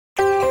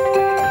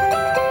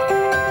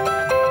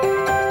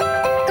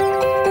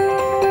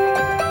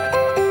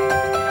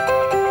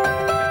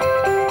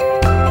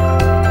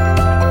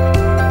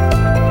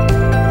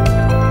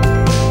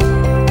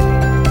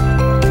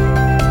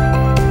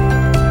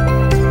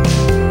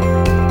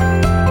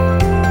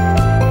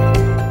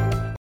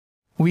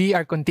We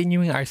are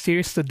continuing our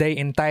series today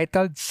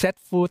entitled Set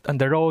Foot on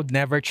the Road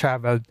Never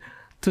Traveled.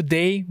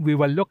 Today, we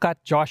will look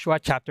at Joshua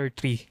chapter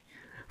 3,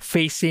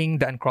 Facing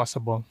the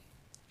Uncrossable.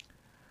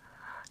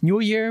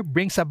 New Year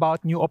brings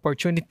about new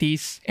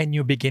opportunities and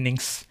new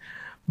beginnings.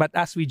 But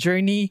as we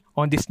journey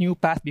on this new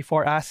path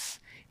before us,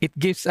 it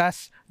gives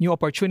us new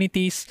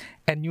opportunities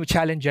and new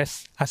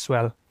challenges as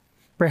well.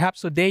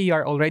 Perhaps today you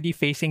are already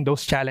facing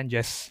those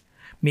challenges.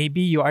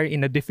 Maybe you are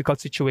in a difficult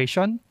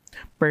situation.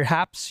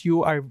 Perhaps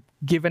you are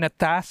given a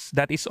task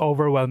that is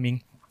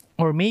overwhelming.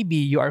 Or maybe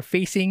you are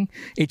facing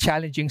a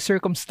challenging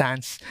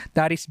circumstance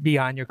that is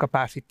beyond your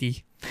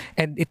capacity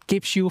and it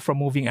keeps you from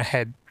moving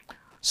ahead.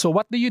 So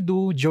what do you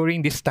do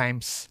during these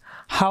times?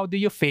 How do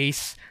you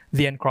face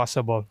the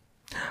uncrossable?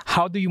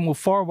 How do you move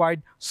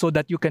forward so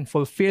that you can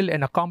fulfill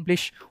and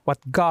accomplish what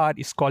God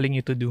is calling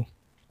you to do?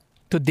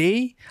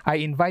 Today, I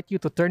invite you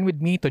to turn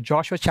with me to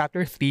Joshua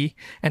chapter 3,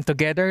 and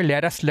together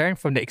let us learn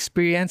from the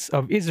experience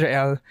of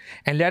Israel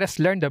and let us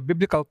learn the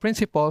biblical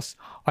principles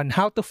on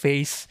how to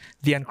face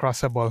the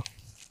uncrossable.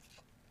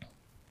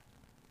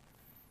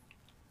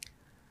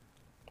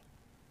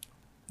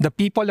 The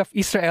people of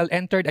Israel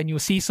entered a new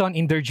season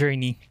in their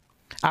journey.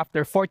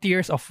 After 40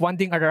 years of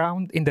wandering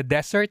around in the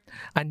desert,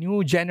 a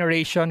new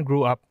generation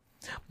grew up.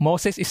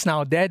 Moses is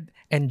now dead,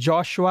 and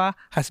Joshua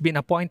has been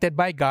appointed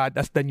by God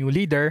as the new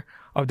leader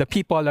of the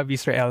people of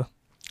Israel.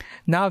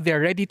 Now they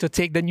are ready to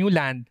take the new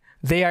land.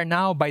 They are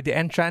now by the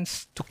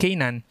entrance to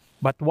Canaan,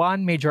 but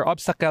one major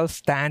obstacle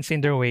stands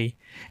in their way,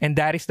 and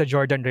that is the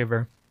Jordan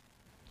River.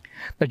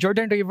 The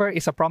Jordan River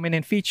is a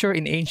prominent feature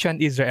in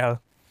ancient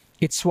Israel.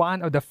 It's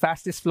one of the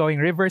fastest flowing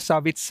rivers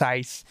of its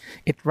size.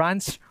 It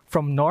runs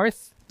from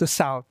north to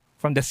south,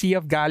 from the Sea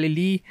of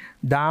Galilee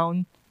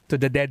down to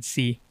the Dead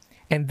Sea.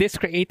 And this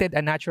created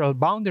a natural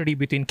boundary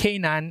between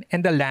Canaan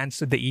and the lands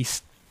to the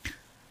east.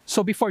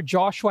 So before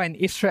Joshua and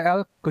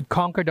Israel could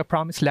conquer the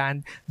promised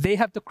land, they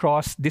have to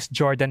cross this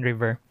Jordan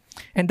River.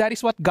 And that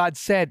is what God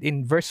said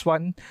in verse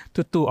 1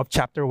 to 2 of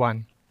chapter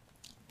 1.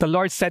 The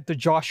Lord said to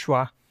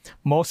Joshua,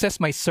 "Moses,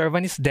 my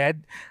servant, is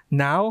dead.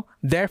 Now,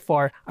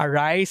 therefore,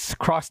 arise,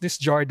 cross this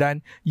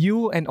Jordan,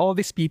 you and all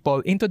these people,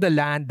 into the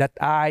land that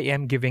I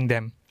am giving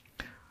them."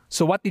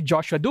 So what did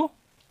Joshua do?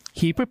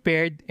 He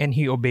prepared and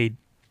he obeyed.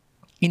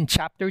 In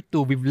chapter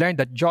 2, we've learned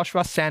that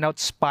Joshua sent out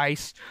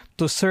spies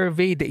to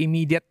survey the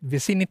immediate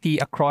vicinity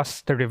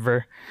across the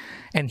river.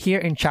 And here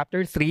in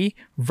chapter 3,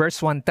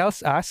 verse 1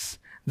 tells us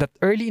that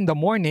early in the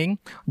morning,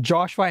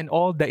 Joshua and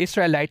all the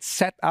Israelites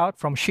set out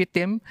from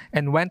Shittim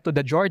and went to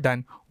the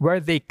Jordan,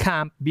 where they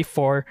camped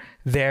before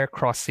their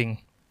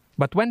crossing.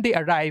 But when they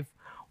arrived,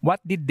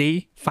 what did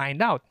they find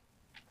out?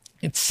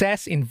 It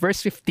says in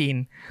verse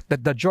 15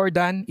 that the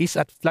Jordan is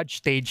at flood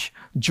stage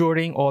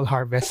during all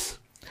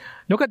harvest.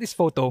 Look at this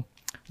photo.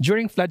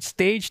 During flood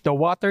stage, the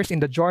waters in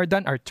the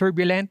Jordan are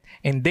turbulent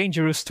and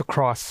dangerous to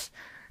cross.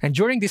 And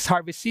during this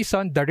harvest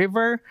season, the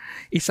river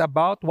is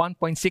about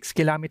 1.6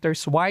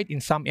 kilometers wide in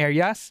some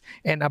areas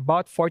and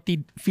about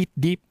 40 feet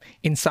deep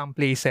in some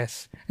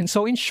places. And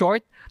so in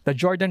short, the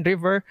Jordan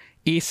River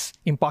is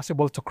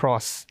impossible to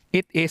cross.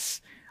 It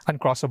is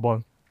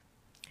uncrossable.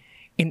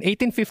 In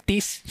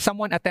 1850s,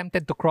 someone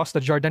attempted to cross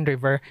the Jordan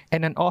River,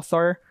 and an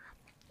author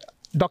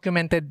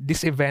documented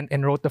this event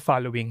and wrote the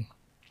following.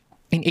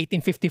 In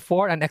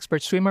 1854, an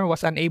expert swimmer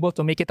was unable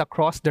to make it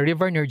across the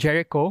river near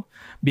Jericho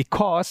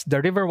because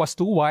the river was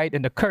too wide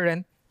and the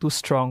current too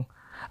strong.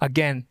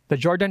 Again, the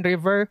Jordan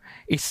River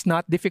is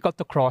not difficult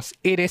to cross.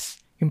 It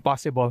is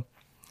impossible.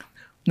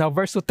 Now,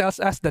 verse 2 tells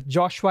us that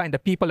Joshua and the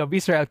people of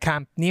Israel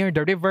camped near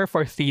the river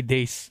for 3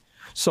 days.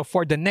 So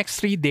for the next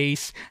 3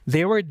 days,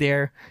 they were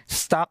there,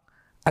 stuck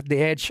at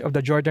the edge of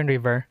the Jordan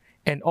River,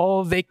 and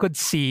all they could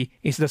see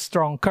is the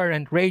strong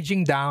current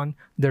raging down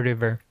the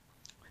river.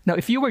 Now,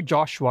 if you were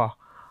Joshua,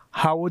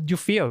 how would you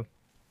feel?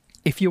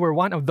 If you were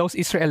one of those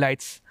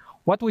Israelites,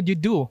 what would you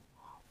do?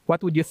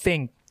 What would you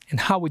think? And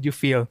how would you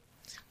feel?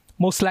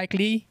 Most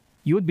likely,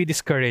 you would be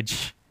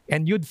discouraged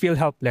and you'd feel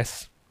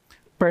helpless.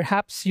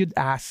 Perhaps you'd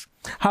ask,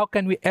 how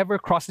can we ever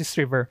cross this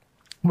river?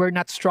 We're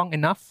not strong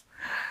enough.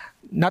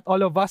 Not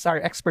all of us are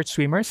expert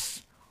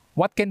swimmers.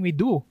 What can we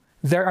do?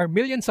 There are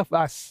millions of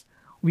us.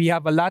 We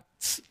have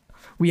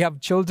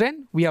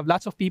children, we have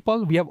lots of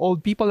people, we have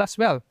old people as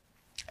well.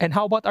 And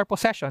how about our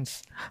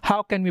possessions?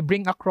 How can we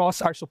bring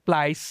across our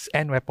supplies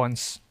and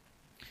weapons?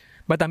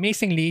 But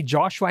amazingly,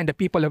 Joshua and the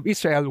people of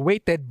Israel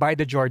waited by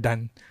the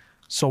Jordan.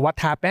 So what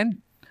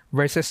happened?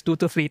 Verses 2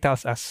 to 3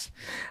 tells us,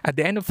 at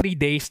the end of 3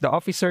 days, the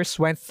officers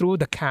went through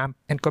the camp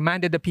and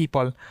commanded the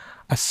people,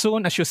 as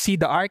soon as you see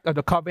the ark of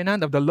the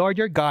covenant of the Lord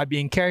your God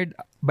being carried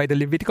by the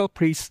Levitical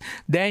priests,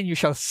 then you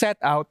shall set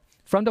out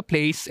from the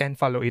place and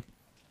follow it.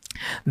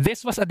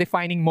 This was a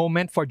defining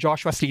moment for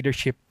Joshua's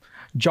leadership.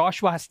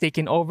 Joshua has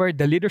taken over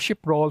the leadership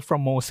role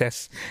from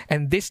Moses.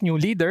 And this new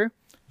leader,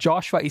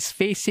 Joshua, is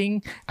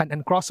facing an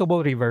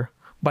uncrossable river.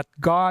 But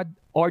God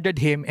ordered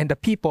him and the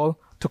people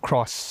to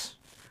cross.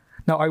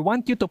 Now, I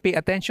want you to pay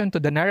attention to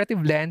the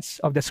narrative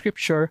lens of the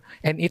scripture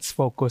and its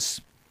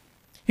focus.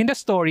 In the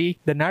story,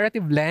 the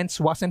narrative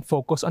lens wasn't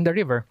focused on the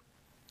river.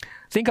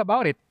 Think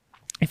about it.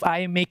 If I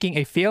am making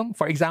a film,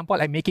 for example,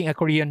 I'm making a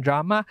Korean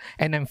drama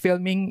and I'm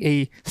filming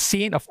a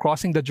scene of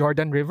crossing the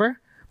Jordan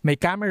River, my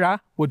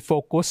camera would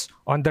focus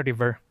on the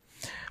river.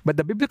 But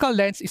the biblical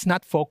lens is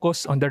not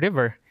focused on the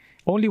river.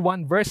 Only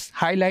one verse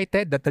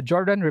highlighted that the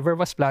Jordan River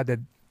was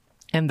flooded,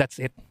 and that's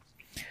it.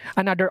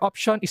 Another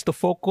option is to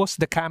focus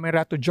the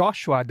camera to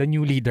Joshua, the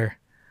new leader.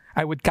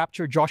 I would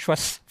capture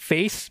Joshua's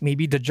face,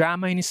 maybe the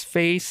drama in his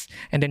face,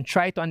 and then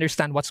try to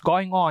understand what's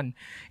going on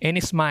in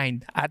his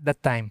mind at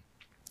that time.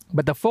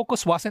 But the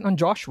focus wasn't on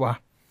Joshua.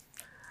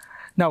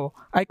 Now,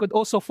 I could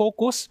also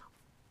focus,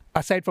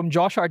 aside from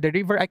Joshua or the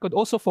river, I could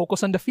also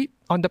focus on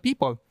the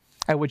people.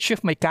 I would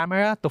shift my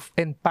camera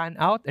and pan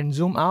out and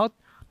zoom out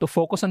to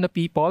focus on the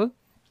people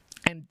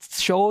and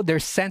show their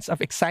sense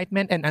of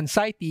excitement and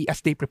anxiety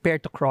as they prepare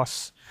to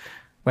cross.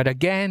 But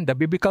again, the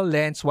biblical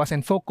lens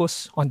wasn't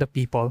focused on the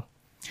people.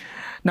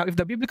 Now, if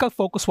the biblical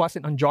focus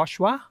wasn't on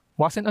Joshua,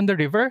 wasn't on the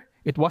river,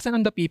 it wasn't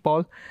on the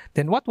people,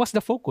 then what was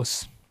the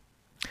focus?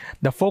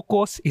 The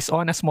focus is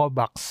on a small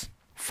box,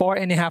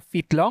 4.5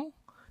 feet long,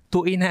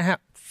 2.5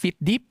 feet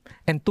deep,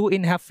 and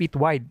 2.5 feet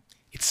wide.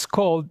 It's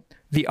called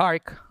the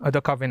Ark of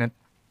the Covenant.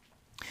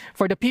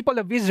 For the people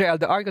of Israel,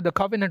 the Ark of the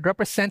Covenant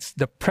represents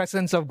the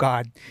presence of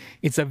God.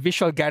 It's a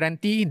visual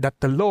guarantee that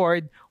the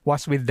Lord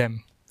was with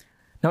them.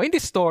 Now, in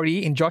this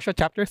story, in Joshua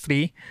chapter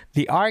 3,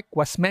 the Ark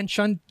was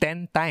mentioned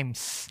 10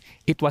 times.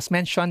 It was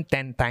mentioned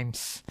 10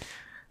 times.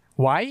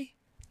 Why?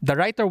 The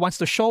writer wants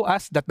to show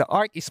us that the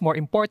Ark is more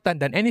important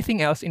than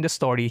anything else in the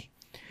story.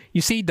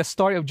 You see, the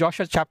story of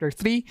Joshua chapter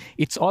 3,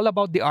 it's all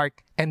about the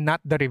Ark and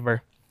not the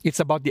river. It's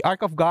about the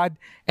Ark of God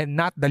and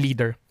not the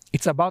leader.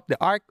 It's about the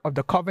Ark of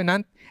the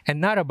Covenant and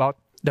not about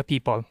the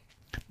people.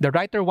 The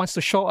writer wants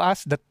to show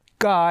us that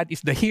God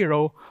is the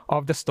hero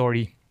of the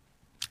story.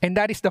 And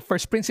that is the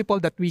first principle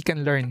that we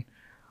can learn.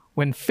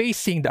 When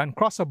facing the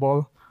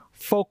uncrossable,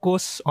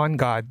 focus on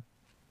God.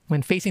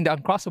 When facing the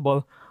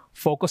uncrossable,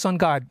 focus on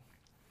God.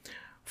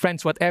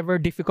 Friends, whatever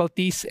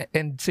difficulties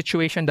and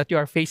situation that you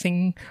are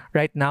facing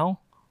right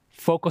now,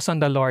 focus on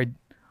the Lord.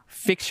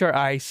 Fix your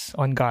eyes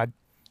on God.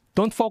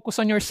 Don't focus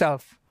on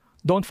yourself.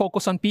 Don't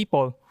focus on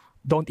people.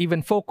 Don't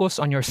even focus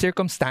on your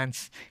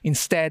circumstance.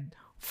 Instead,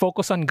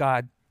 focus on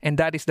God. And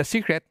that is the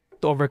secret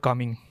to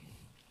overcoming.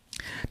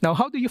 Now,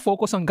 how do you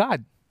focus on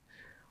God?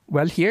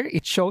 Well, here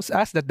it shows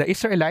us that the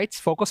Israelites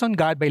focus on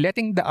God by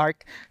letting the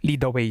ark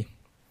lead the way.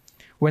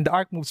 When the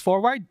ark moves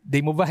forward,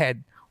 they move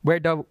ahead. Where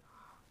the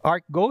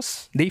ark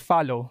goes, they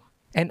follow.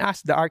 And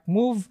as the ark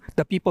moved,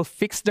 the people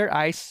fixed their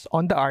eyes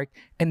on the ark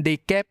and they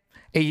kept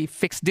a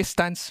fixed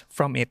distance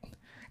from it.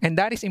 And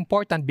that is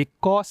important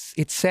because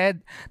it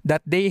said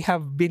that they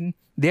have been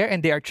there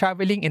and they are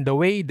traveling in the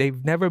way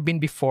they've never been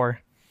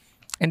before.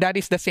 And that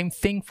is the same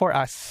thing for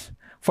us.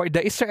 For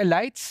the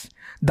Israelites,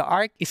 the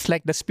ark is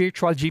like the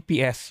spiritual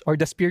GPS or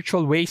the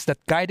spiritual ways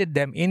that guided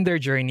them in their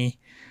journey.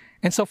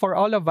 And so for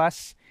all of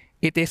us,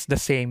 it is the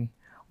same.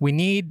 We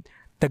need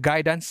the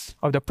guidance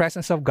of the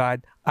presence of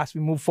God as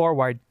we move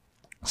forward,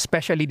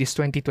 especially this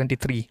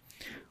 2023.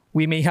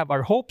 We may have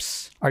our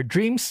hopes, our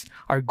dreams,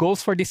 our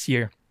goals for this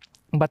year.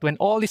 But when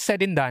all is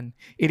said and done,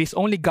 it is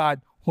only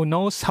God who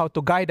knows how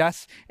to guide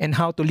us and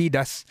how to lead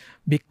us,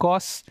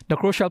 because the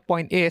crucial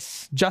point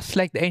is, just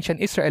like the ancient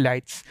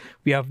Israelites,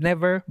 we have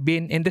never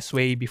been in this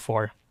way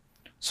before.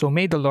 So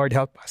may the Lord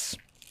help us.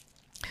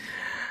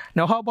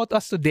 Now, how about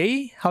us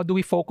today? How do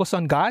we focus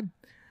on God?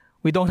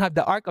 We don't have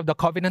the Ark of the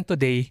Covenant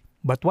today,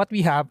 but what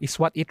we have is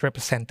what it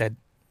represented.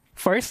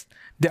 First,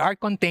 the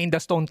Ark contained the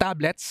stone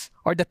tablets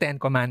or the 10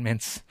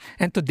 Commandments.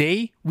 And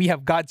today, we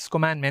have God's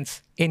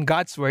commandments in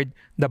God's Word,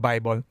 the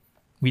Bible.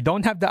 We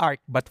don't have the Ark,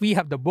 but we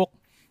have the book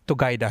to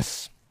guide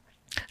us.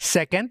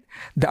 Second,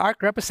 the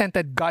Ark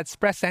represented God's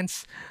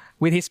presence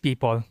with His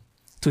people.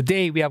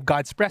 Today, we have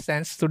God's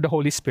presence through the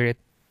Holy Spirit.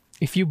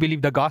 If you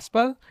believe the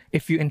gospel,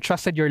 if you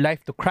entrusted your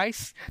life to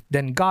Christ,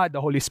 then God,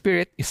 the Holy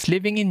Spirit, is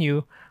living in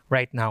you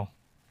right now.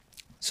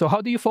 So how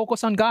do you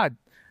focus on God?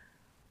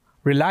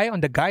 Rely on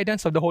the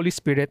guidance of the Holy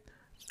Spirit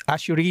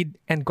as you read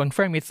and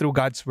confirm it through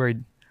God's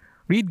Word.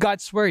 Read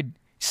God's Word,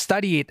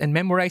 study it, and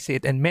memorize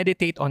it, and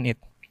meditate on it.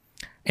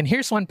 And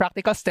here's one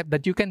practical step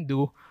that you can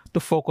do to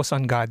focus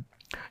on God.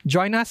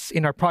 Join us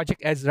in our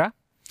Project Ezra.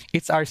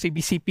 It's our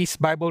CBCP's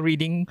Bible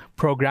reading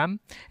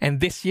program. And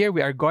this year,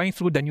 we are going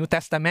through the New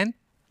Testament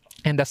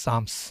and the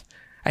Psalms.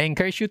 I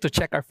encourage you to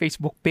check our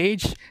Facebook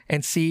page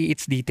and see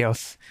its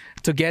details.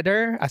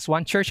 Together, as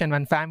one church and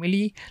one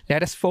family,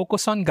 let us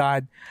focus on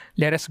God,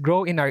 let us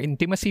grow in our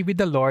intimacy with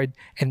the Lord,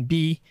 and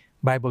be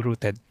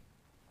Bible-rooted.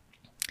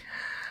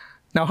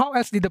 Now, how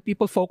else did the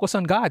people focus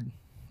on God?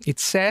 It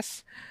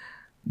says,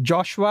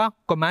 Joshua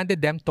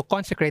commanded them to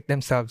consecrate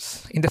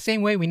themselves. In the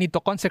same way, we need to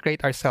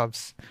consecrate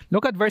ourselves.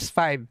 Look at verse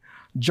 5.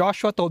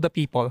 Joshua told the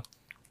people,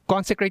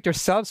 "Consecrate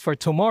yourselves, for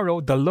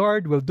tomorrow the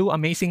Lord will do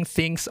amazing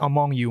things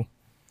among you."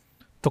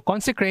 To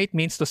consecrate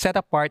means to set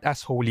apart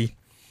as holy.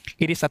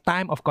 It is a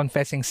time of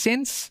confessing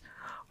sins,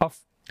 of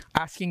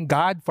asking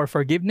God for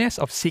forgiveness,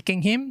 of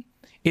seeking Him.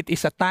 It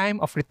is a time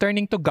of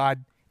returning to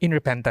God in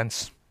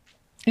repentance.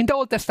 In the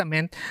Old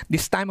Testament,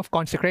 this time of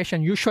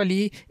consecration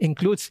usually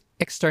includes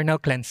external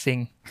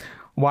cleansing.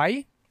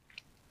 Why?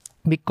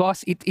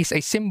 Because it is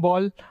a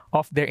symbol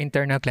of their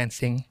internal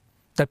cleansing.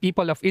 The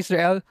people of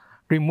Israel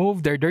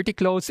removed their dirty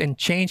clothes and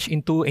changed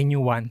into a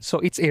new one. So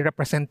it's a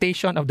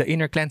representation of the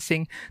inner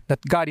cleansing that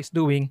God is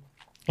doing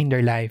in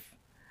their life.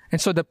 And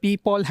so the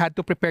people had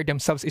to prepare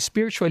themselves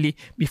spiritually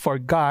before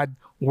God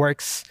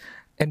works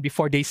and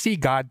before they see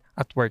God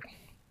at work.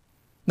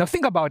 Now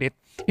think about it.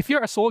 If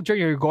you're a soldier,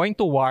 you're going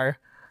to war,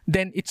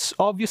 then it's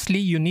obviously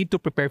you need to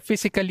prepare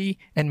physically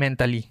and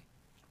mentally.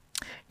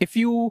 If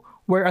you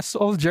were a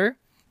soldier,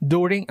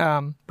 during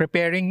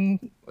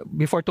preparing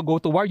before to go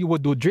to war, you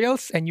would do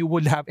drills and you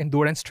would have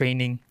endurance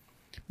training.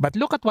 But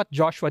look at what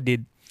Joshua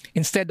did.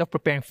 Instead of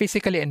preparing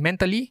physically and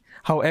mentally,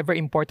 however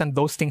important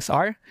those things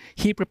are,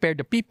 he prepared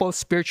the people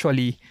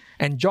spiritually,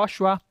 and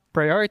Joshua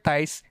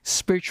prioritized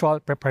spiritual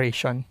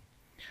preparation.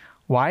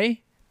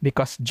 Why?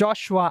 Because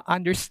Joshua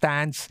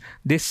understands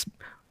this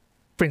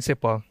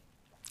principle.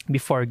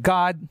 Before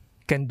God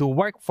can do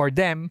work for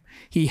them,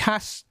 he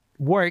has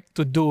work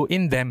to do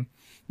in them.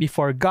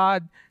 Before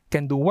God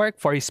can do work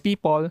for his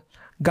people,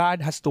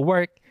 God has to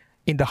work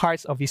in the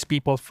hearts of his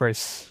people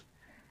first.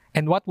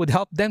 And what would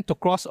help them to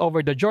cross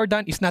over the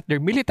Jordan is not their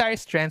military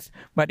strength,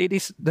 but it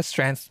is the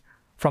strength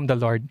from the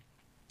Lord.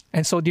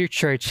 And so, dear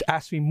church,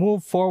 as we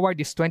move forward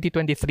this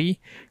 2023,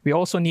 we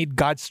also need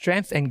God's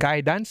strength and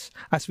guidance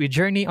as we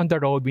journey on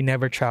the road we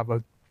never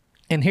traveled.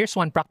 And here's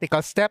one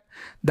practical step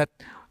that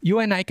you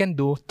and I can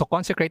do to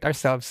consecrate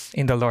ourselves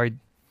in the Lord.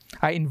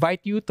 I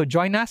invite you to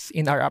join us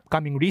in our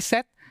upcoming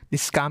reset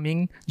this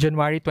coming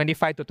January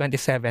 25 to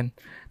 27.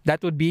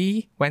 That would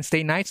be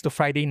Wednesday nights to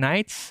Friday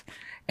nights.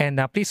 And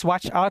please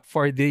watch out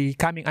for the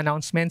coming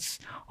announcements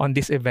on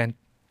this event.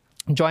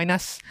 Join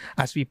us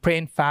as we pray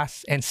and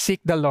fast and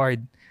seek the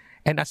Lord.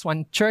 And as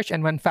one church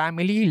and one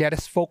family, let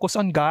us focus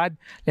on God.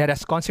 Let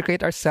us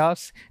consecrate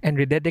ourselves and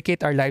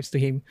rededicate our lives to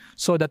Him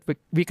so that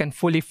we can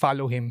fully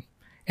follow Him.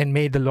 And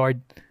may the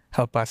Lord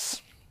help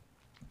us.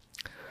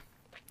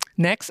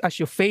 Next, as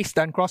you face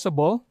the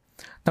uncrossable,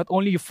 not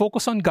only you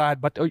focus on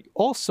God, but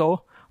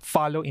also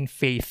follow in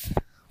faith.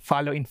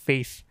 Follow in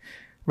faith.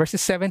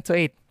 Verses 7 to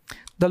 8.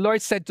 The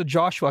Lord said to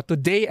Joshua,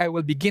 "Today I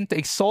will begin to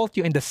exalt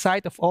you in the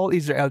sight of all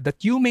Israel,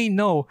 that you may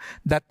know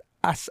that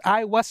as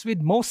I was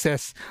with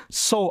Moses,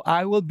 so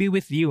I will be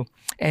with you.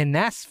 And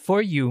as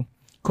for you,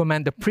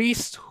 command the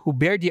priests who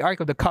bear the ark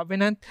of the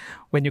covenant,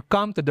 when you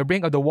come to the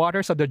brink of the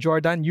waters of the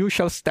Jordan, you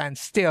shall stand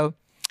still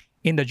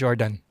in the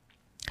Jordan."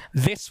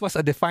 This was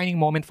a defining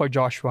moment for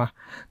Joshua.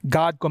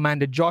 God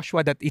commanded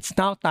Joshua that it's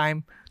now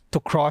time to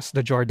cross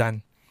the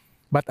Jordan.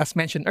 But as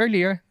mentioned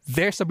earlier,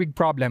 there's a big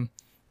problem.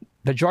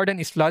 The Jordan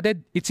is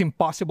flooded, it's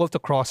impossible to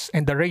cross,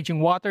 and the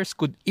raging waters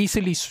could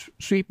easily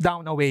sweep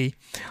down away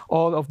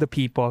all of the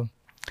people.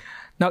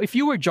 Now, if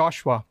you were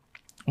Joshua,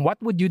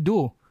 what would you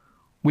do?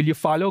 Will you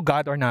follow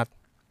God or not?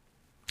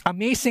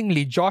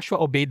 Amazingly,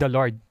 Joshua obeyed the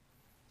Lord.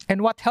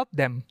 And what helped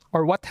them,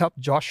 or what helped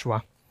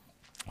Joshua?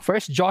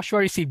 First, Joshua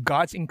received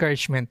God's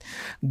encouragement.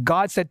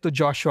 God said to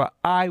Joshua,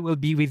 "I will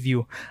be with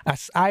you.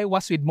 As I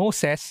was with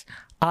Moses,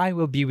 I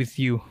will be with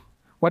you."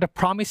 What a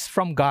promise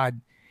from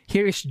God.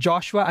 Here is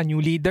Joshua, a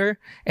new leader,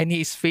 and he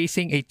is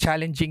facing a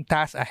challenging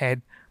task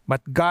ahead.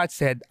 But God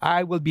said,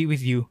 "I will be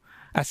with you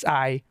as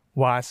I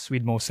was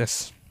with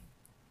Moses."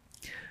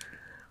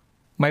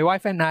 My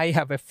wife and I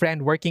have a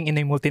friend working in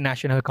a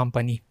multinational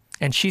company,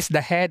 and she's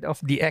the head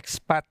of the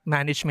expat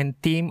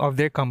management team of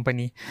their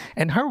company.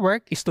 And her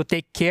work is to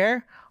take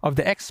care of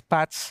the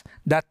expats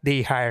that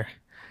they hire.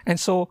 And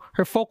so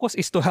her focus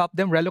is to help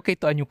them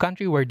relocate to a new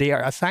country where they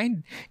are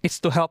assigned. It's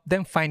to help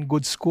them find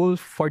good school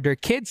for their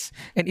kids.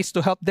 And it's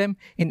to help them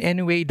in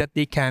any way that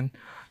they can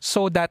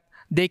so that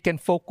they can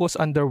focus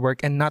on their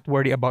work and not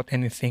worry about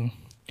anything.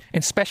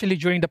 And especially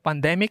during the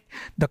pandemic,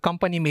 the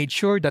company made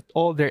sure that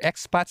all their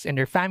expats and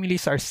their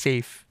families are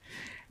safe.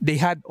 They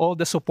had all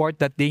the support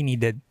that they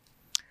needed.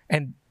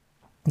 And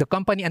the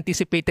company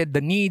anticipated the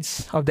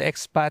needs of the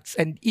expats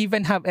and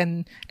even have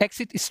an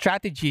exit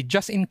strategy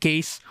just in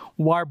case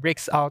war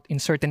breaks out in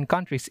certain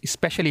countries,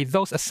 especially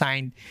those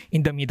assigned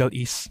in the Middle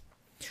East.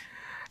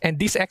 And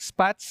these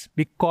expats,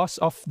 because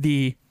of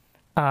the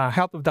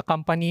help of the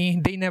company,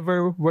 they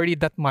never worry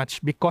that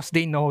much because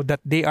they know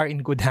that they are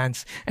in good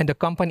hands and the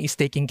company is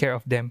taking care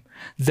of them.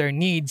 Their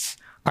needs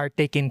are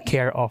taken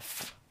care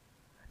of.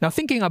 Now,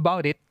 thinking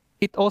about it,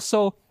 it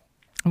also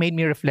made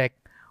me reflect.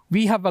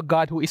 We have a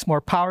God who is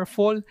more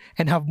powerful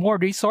and have more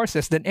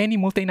resources than any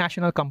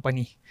multinational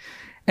company.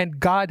 And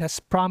God has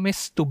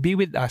promised to be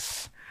with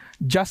us.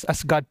 Just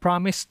as God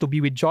promised to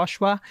be with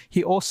Joshua,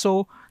 He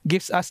also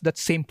gives us that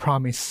same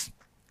promise.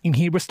 In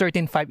Hebrews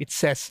 13:5, it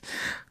says,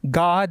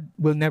 "God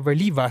will never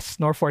leave us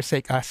nor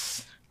forsake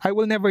us. I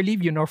will never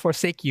leave you nor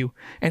forsake you."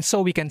 And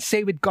so we can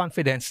say with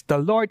confidence, "The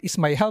Lord is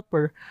my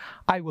helper.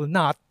 I will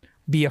not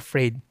be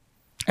afraid."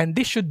 And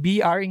this should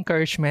be our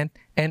encouragement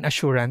and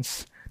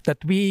assurance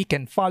that we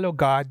can follow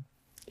God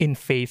in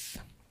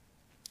faith.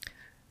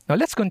 Now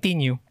let's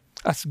continue.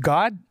 As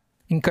God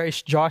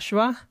encouraged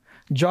Joshua,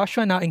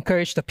 Joshua now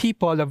encouraged the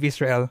people of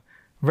Israel.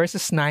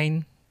 verses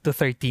 9 to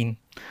 13.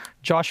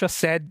 Joshua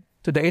said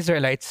to the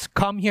Israelites,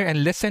 "Come here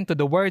and listen to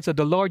the words of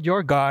the Lord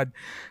your God.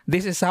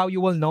 This is how you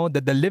will know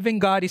that the living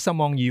God is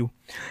among you,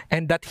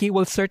 and that he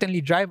will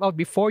certainly drive out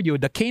before you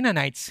the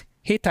Canaanites,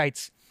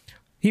 Hittites,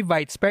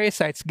 Hivites,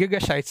 Perizzites,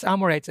 Girgashites,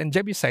 Amorites, and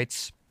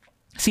Jebusites.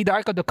 See, the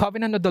ark of the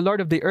covenant of the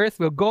Lord of the earth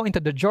will go into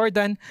the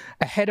Jordan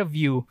ahead of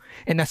you.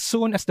 And as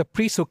soon as the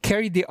priests who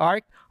carried the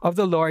ark of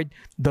the Lord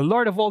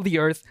of all the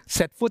earth,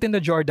 set foot in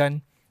the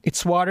Jordan,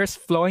 its waters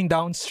flowing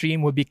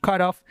downstream will be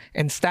cut off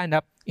and stand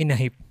up in a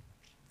heap."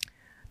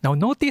 Now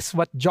notice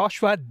what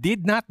Joshua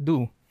did not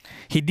do.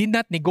 He did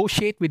not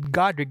negotiate with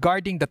God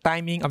regarding the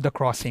timing of the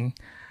crossing.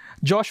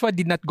 Joshua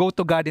did not go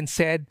to God and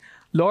said,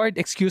 "Lord,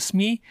 excuse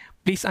me,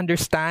 please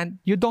understand,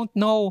 you don't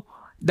know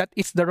that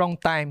it's the wrong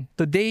time.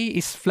 Today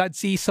is flood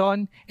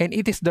season and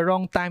it is the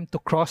wrong time to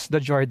cross the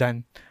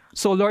Jordan.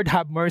 So Lord,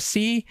 have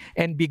mercy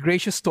and be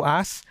gracious to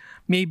us.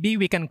 Maybe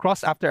we can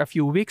cross after a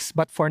few weeks,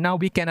 but for now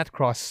we cannot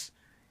cross.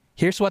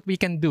 Here's what we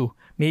can do.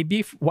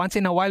 Maybe once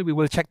in a while we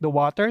will check the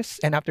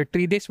waters, and after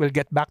 3 days we'll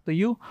get back to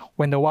you.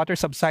 When the water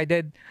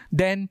subsided,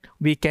 then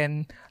we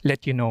can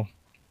let you know.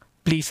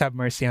 Please have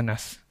mercy on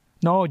us."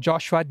 No,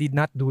 Joshua did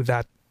not do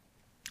that.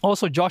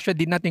 Also, Joshua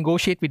did not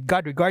negotiate with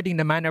God regarding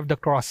the manner of the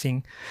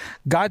crossing.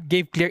 God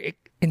gave clear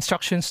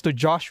instructions to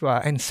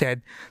Joshua and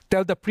said,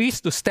 "Tell the priests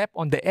to step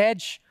on the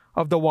edge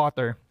of the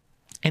water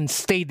and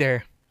stay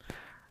there."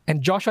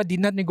 And Joshua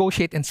did not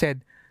negotiate and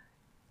said,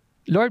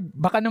 "Lord,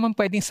 baka naman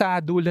pwedeng sa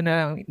dulo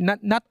na lang,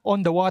 not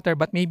on the water,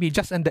 but maybe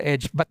just on the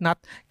edge, but not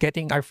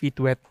getting our feet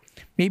wet.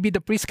 Maybe the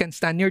priests can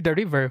stand near the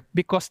river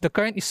because the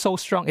current is so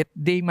strong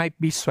they might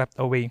be swept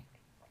away."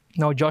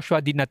 No,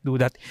 Joshua did not do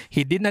that.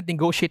 He did not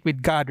negotiate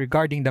with God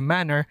regarding the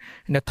manner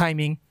and the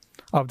timing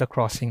of the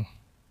crossing.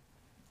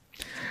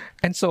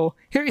 And so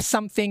here is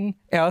something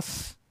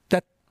else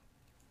that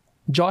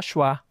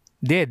Joshua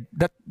did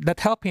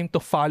that helped him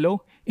to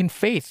follow in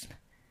faith: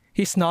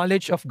 his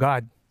knowledge of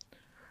God.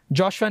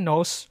 Joshua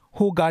knows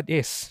who God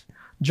is.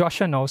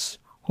 Joshua knows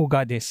who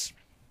God is.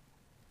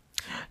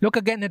 Look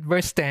again at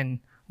verse 10.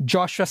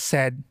 Joshua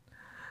said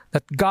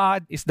that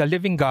God is the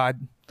living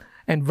God.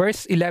 And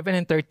verse 11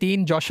 and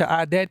 13, Joshua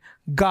added,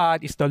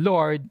 "God is the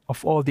Lord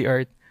of all the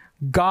earth."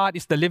 God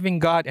is the living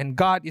God, and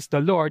God is the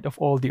Lord of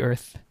all the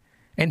earth.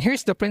 And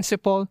here's the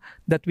principle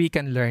that we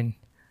can learn.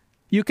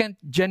 You can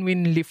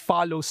genuinely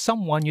follow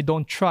someone you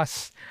don't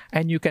trust,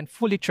 and you can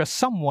fully trust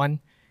someone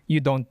you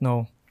don't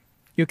know.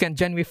 You can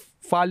genuinely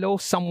follow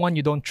someone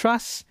you don't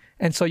trust,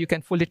 and so you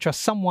can fully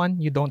trust someone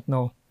you don't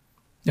know.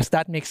 Does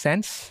that make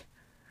sense?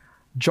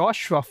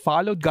 Joshua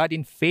followed God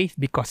in faith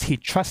because he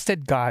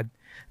trusted God,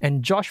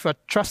 and Joshua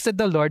trusted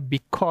the Lord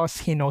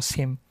because he knows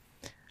him.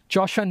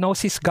 Joshua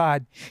knows his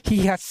God.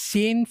 He has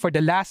seen for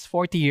the last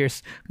 40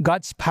 years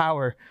God's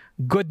power,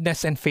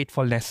 goodness, and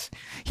faithfulness.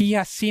 He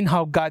has seen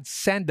how God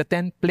sent the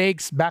 10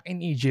 plagues back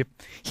in Egypt.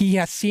 He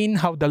has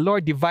seen how the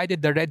Lord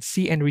divided the Red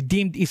Sea and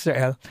redeemed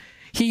Israel.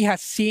 He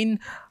has seen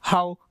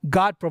how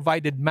God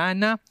provided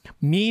manna,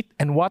 meat,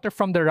 and water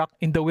from the rock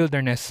in the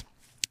wilderness.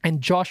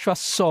 And Joshua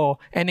saw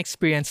and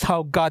experienced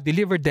how God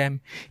delivered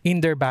them in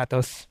their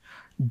battles.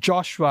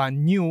 Joshua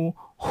knew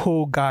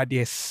who God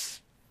is.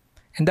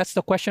 And that's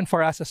the question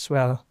for us as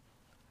well.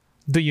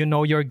 Do you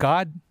know your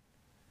God?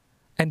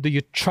 And do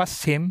you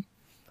trust him?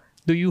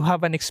 Do you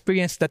have an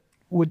experience that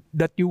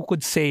you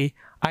could say,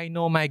 "I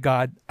know my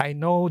God, I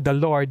know the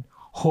Lord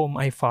whom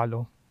I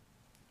follow"?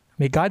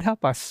 May God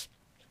help us.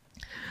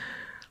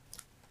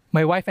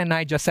 My wife and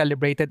I just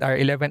celebrated our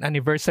 11th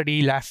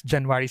anniversary last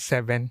January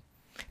 7.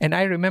 And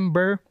I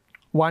remember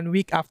 1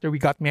 week after we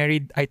got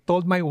married, I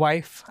told my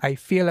wife, I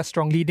feel a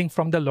strong leading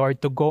from the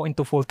Lord to go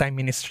into full-time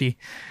ministry.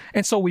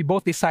 And so we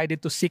both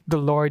decided to seek the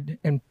Lord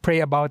and pray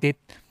about it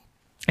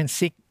and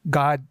seek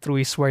God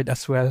through his word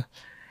as well.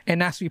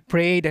 And as we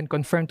prayed and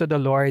confirmed to the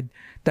Lord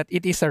that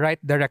it is the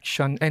right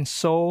direction, and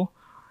so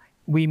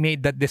we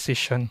made that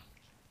decision.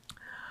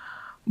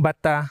 But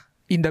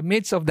in the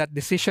midst of that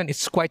decision,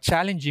 it's quite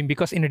challenging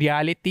because in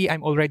reality,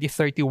 I'm already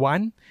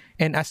 31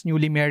 and as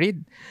newly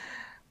married.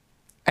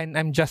 And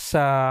I'm just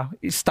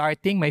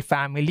starting my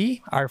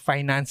family. Our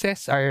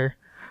finances are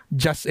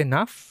just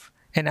enough.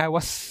 And I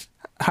was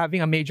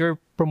having a major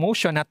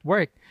promotion at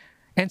work.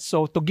 And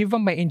so to give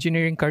up my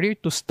engineering career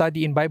to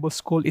study in Bible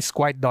school is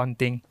quite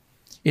daunting.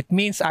 It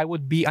means I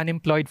would be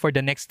unemployed for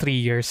the next 3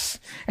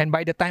 years. And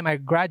by the time I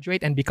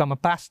graduate and become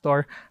a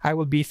pastor, I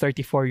will be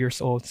 34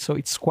 years old. So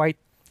it's quite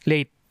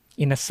late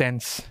in a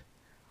sense.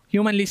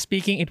 Humanly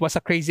speaking, it was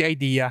a crazy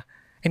idea.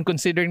 And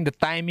considering the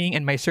timing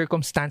and my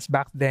circumstance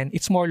back then,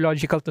 it's more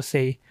logical to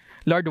say,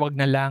 "Lord, wag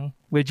na lang,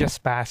 we'll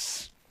just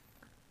pass."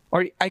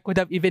 Or I could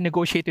have even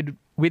negotiated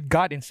with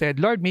God and said,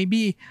 "Lord,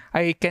 maybe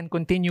I can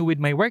continue with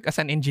my work as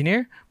an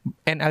engineer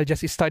and I'll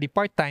just study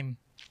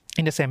part-time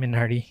in the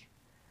seminary."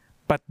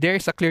 But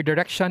there's a clear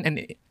direction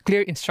and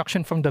clear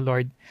instruction from the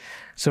Lord.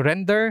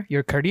 Surrender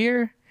your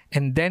career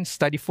and then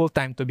study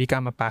full-time to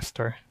become a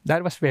pastor.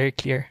 That was very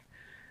clear.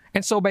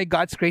 And so by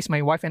God's grace,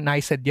 my wife and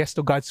I said yes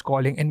to God's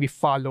calling and we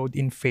followed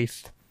in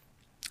faith.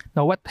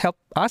 Now, what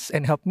helped us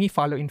and helped me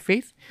follow in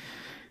faith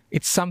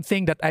It's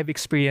something that I've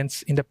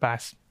experienced in the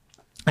past.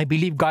 I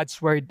believe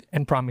God's word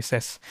and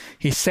promises.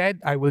 He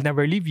said, I will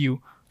never leave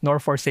you nor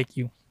forsake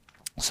you.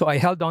 So I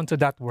held on to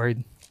that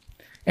word.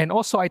 And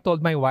also I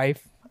told my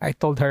wife, I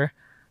told her,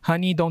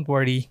 honey, don't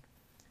worry.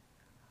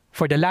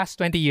 For the last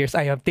 20 years,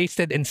 I have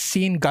tasted and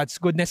seen God's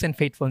goodness and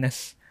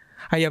faithfulness.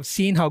 I have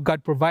seen how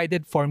God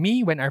provided for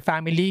me when our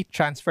family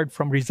transferred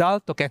from Rizal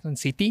to Quezon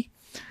City.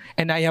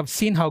 And I have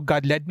seen how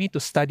God led me to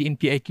study in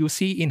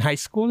PIQC in high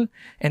school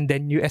and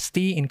then UST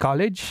in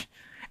college.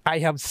 I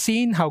have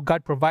seen how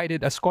God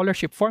provided a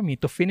scholarship for me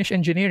to finish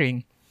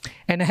engineering.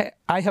 And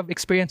I have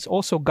experienced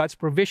also God's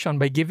provision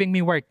by giving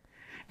me work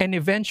and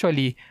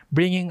eventually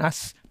bringing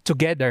us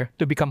together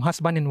to become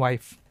husband and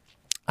wife.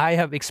 I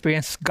have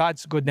experienced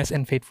God's goodness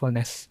and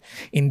faithfulness.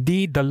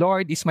 Indeed, the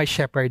Lord is my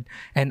shepherd,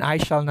 and I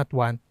shall not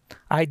want.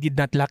 I did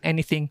not lack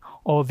anything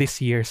all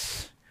these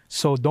years.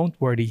 So don't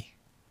worry.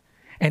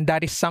 And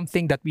that is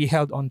something that we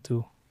held on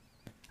to.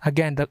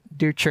 Again,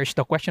 dear church,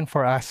 the question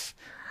for us,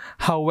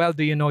 how well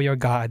do you know your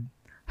God?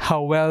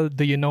 How well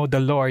do you know the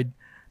Lord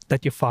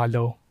that you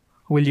follow?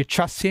 Will you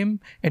trust Him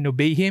and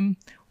obey Him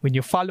when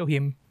you follow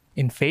Him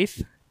in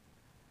faith?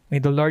 May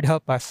the Lord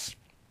help us.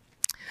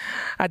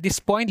 At this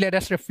point, let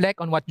us reflect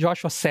on what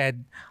Joshua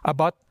said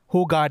about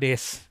who God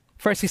is.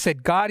 First, he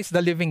said, God is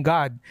the living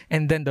God,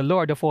 and then the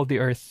Lord of all the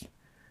earth.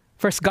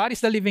 First, God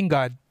is the living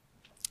God.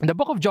 The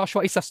book of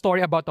Joshua is a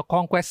story about the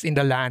conquest in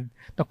the land,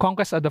 the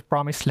conquest of the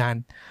promised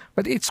land.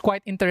 But it's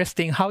quite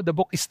interesting how the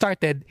book is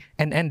started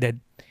and ended.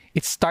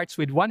 It starts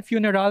with one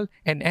funeral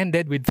and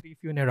ended with 3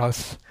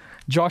 funerals.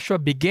 Joshua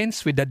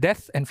begins with the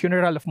death and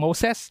funeral of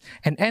Moses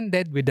and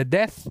ended with the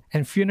death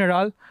and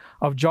funeral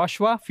of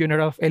Joshua,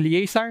 funeral of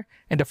Eleazar,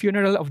 and the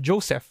funeral of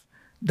Joseph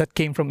that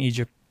came from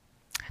Egypt.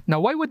 Now,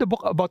 why would the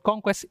book about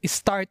conquest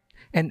start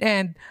and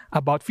end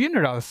about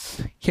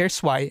funerals?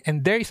 Here's why,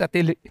 and there is a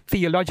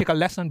theological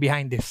lesson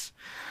behind this.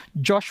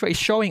 Joshua is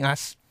showing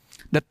us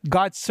that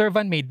God's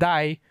servant may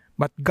die,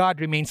 but God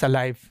remains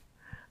alive.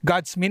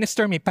 God's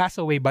minister may pass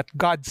away, but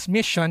God's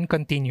mission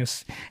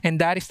continues. And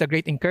that is the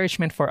great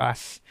encouragement for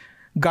us.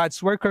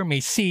 God's worker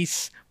may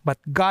cease, but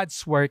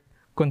God's work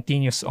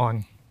continues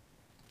on.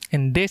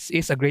 And this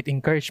is a great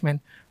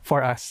encouragement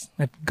for us,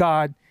 that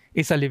God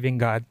is a living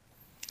God.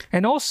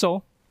 And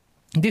also,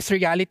 this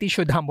reality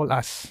should humble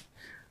us.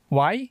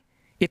 Why?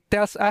 It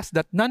tells us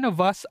that none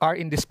of us are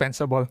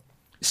indispensable,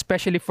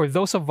 especially for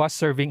those of us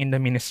serving in the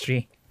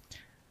ministry.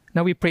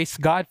 Now we praise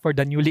God for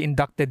the newly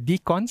inducted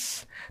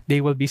deacons.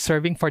 They will be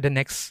serving for the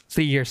next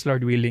 3 years,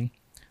 Lord willing.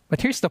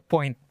 But here's the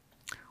point.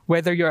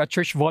 Whether you're a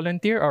church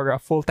volunteer or a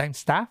full-time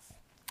staff,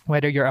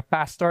 whether you're a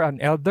pastor, an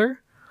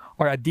elder,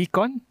 or a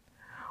deacon,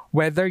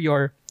 whether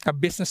you're a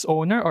business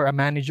owner or a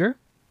manager,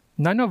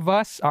 none of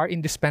us are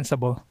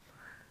indispensable.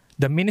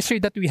 The ministry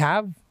that we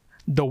have,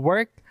 the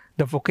work,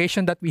 the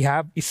vocation that we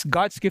have is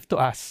God's gift to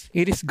us.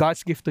 It is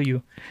God's gift to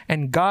you.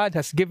 And God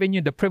has given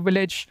you the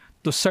privilege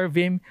to serve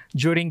Him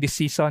during this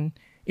season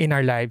in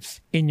our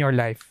lives, in your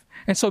life.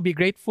 And so be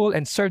grateful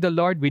and serve the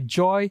Lord with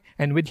joy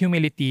and with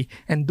humility,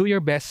 and do your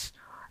best,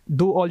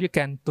 do all you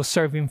can to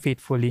serve Him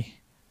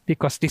faithfully,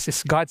 because this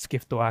is God's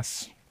gift to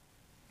us.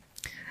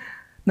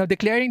 Now,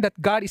 declaring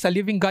that God is a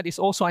living God is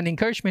also an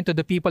encouragement to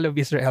the people of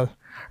Israel.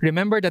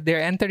 Remember that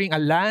they're entering a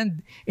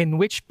land in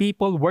which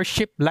people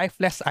worship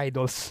lifeless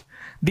idols.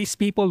 These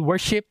people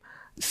worship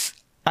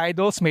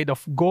idols made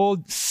of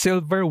gold,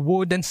 silver,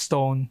 wood, and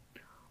stone.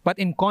 But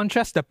in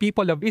contrast, the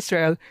people of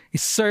Israel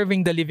is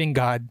serving the living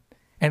God.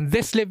 And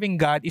this living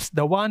God is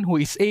the one who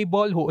is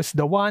able, who is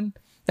the one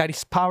that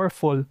is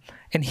powerful,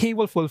 and He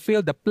will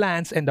fulfill the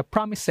plans and the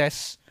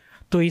promises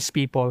to His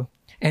people.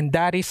 And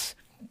that is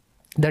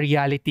the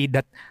reality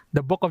that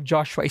the book of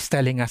Joshua is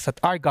telling us, that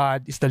our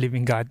God is the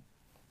living God.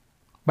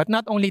 But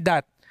not only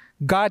that,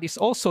 God is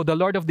also the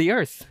Lord of the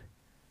earth.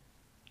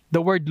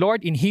 The word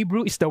Lord in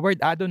Hebrew is the word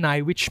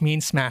Adonai, which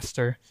means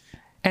master.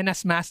 And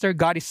as master,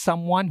 God is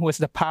someone who has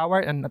the power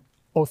and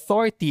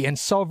authority and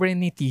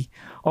sovereignty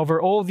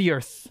over all the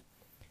earth.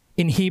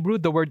 In Hebrew,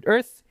 the word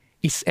earth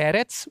is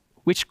Eretz,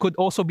 which could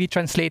also be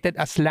translated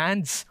as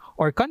lands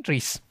or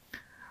countries.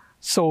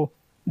 So,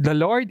 the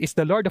Lord is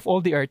the Lord of all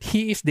the earth.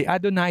 He is the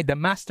Adonai, the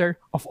master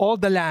of all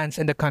the lands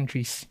and the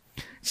countries.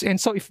 And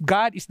so if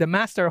God is the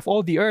master of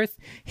all the earth,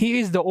 He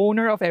is the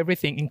owner of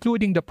everything,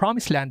 including the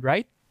promised land,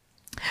 right?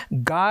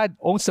 God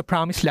owns the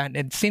promised land,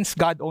 and since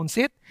God owns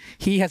it,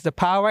 He has the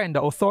power and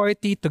the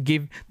authority to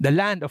give the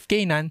land of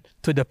Canaan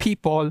to the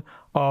people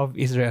of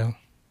Israel.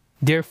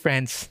 Dear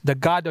friends, the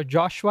God of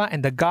Joshua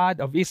and the God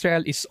of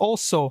Israel is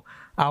also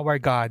our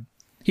God.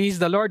 He is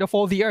the Lord of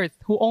all the earth,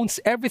 who owns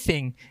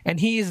everything, and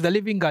He is the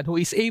living God who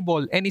is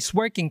able and is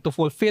working to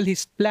fulfill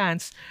His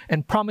plans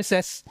and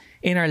promises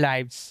in our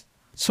lives.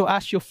 So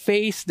as you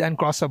face the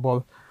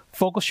uncrossable,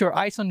 focus your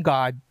eyes on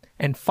God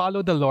and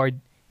follow the Lord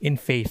in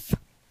faith.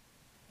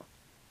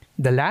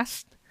 The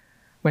last,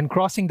 when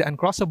crossing the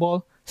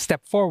uncrossable,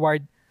 step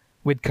forward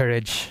with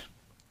courage.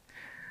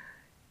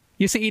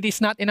 You see, it is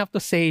not enough to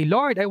say,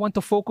 Lord, I want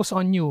to focus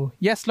on You.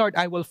 Yes, Lord,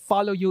 I will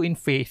follow You in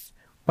faith.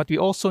 But we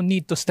also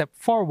need to step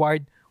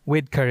forward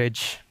with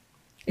courage.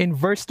 In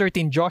verse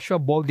 13, Joshua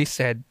boldly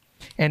said,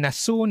 "And as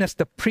soon as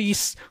the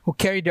priests who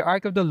carried the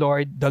ark of the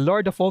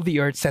Lord of all the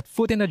earth, set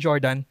foot in the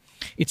Jordan,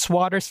 its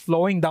waters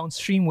flowing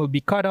downstream will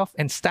be cut off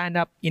and stand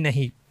up in a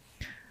heap."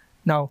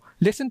 Now,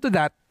 listen to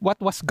that.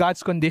 What was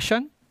God's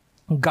condition?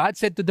 God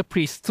said to the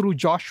priests through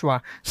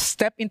Joshua,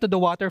 "Step into the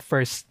water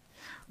first.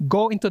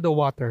 Go into the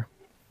water."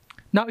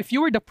 Now, if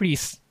you were the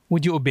priest,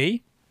 would you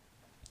obey?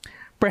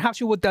 Perhaps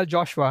you would tell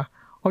Joshua,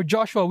 "Or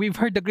Joshua, we've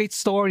heard the great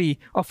story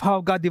of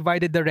how God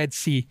divided the Red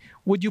Sea.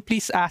 Would you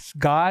please ask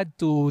God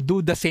to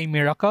do the same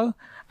miracle?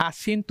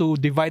 Ask Him to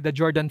divide the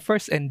Jordan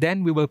first, and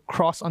then we will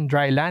cross on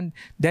dry land.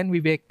 Then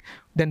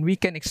we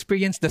can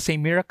experience the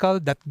same miracle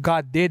that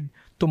God did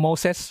to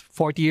Moses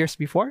 40 years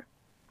before."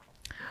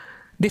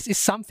 This is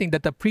something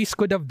that the priest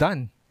could have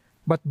done.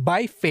 But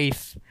by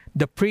faith,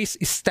 the priests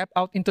stepped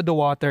out into the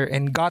water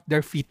and got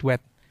their feet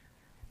wet.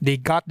 They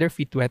got their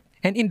feet wet.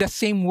 And in the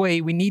same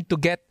way, we need to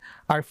get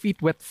our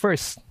feet wet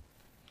first.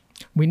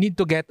 We need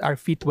to get our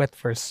feet wet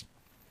first.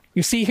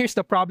 You see, here's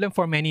the problem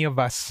for many of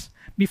us.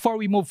 Before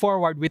we move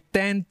forward, we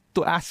tend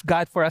to ask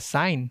God for a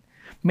sign.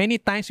 Many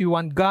times we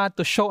want God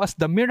to show us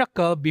the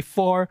miracle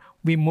before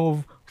we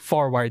move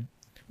forward.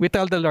 We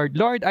tell the Lord,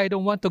 "Lord, I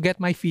don't want to get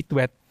my feet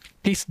wet.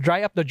 Please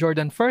dry up the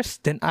Jordan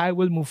first, then I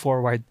will move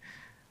forward."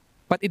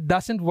 But it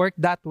doesn't work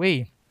that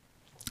way.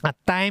 At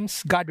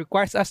times, God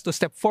requires us to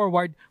step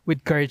forward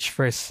with courage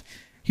first.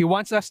 He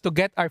wants us to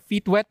get our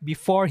feet wet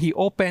before He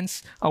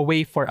opens a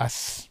way for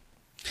us.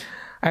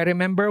 I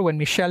remember when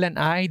Michelle and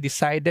I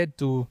decided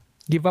to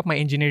give up my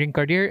engineering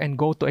career and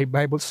go to a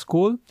Bible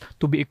school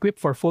to be equipped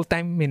for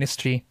full-time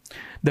ministry.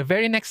 The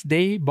very next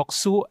day,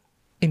 Boksu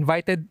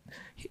invited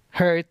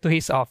her to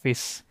his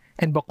office.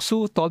 And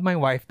Boksu told my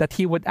wife that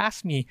he would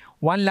ask me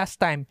one last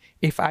time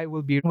if I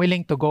will be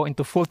willing to go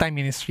into full-time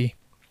ministry.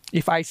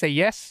 If I say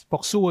yes,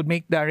 Boksu would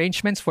make the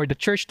arrangements for the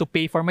church to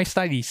pay for my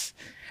studies.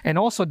 And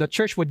also the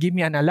church would give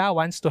me an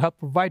allowance to help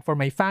provide for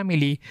my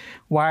family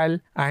while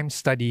I'm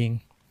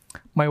studying.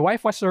 My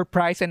wife was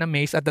surprised and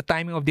amazed at the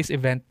timing of this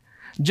event.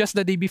 Just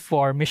the day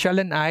before, Michelle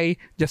and I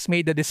just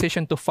made the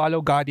decision to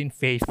follow God in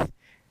faith.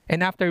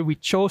 And after we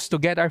chose to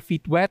get our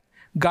feet wet,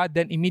 God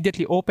then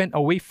immediately opened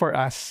a way for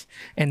us.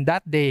 And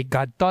that day,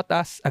 God taught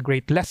us a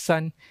great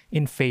lesson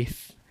in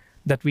faith,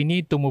 that we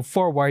need to move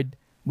forward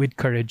with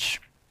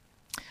courage.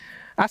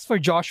 As for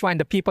Joshua and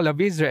the people of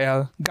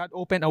Israel, God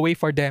opened a way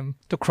for them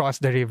to cross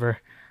the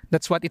river.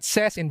 That's what it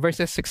says in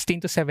verses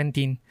 16 to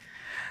 17.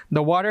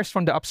 The waters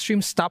from the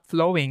upstream stopped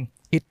flowing.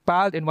 It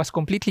piled and was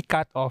completely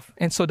cut off.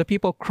 And so the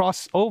people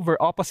crossed over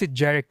opposite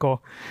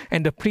Jericho.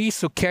 And the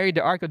priests who carried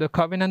the Ark of the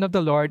Covenant of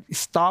the Lord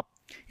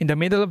stopped in the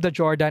middle of the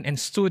Jordan and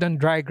stood on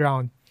dry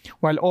ground,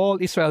 while all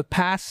Israel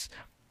passed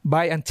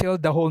by until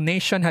the whole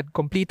nation had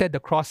completed the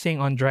crossing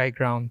on dry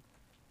ground.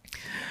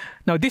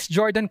 Now, this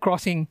Jordan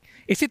crossing,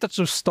 is it a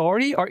true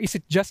story or is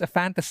it just a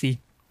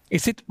fantasy?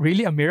 Is it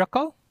really a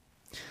miracle?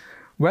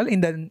 Well,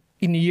 in the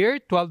year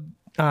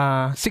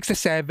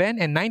 1267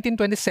 and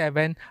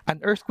 1927, an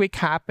earthquake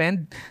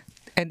happened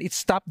and it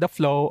stopped the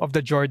flow of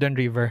the Jordan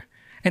River.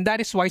 And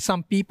that is why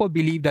some people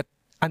believe that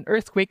an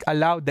earthquake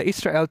allowed the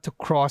Israel to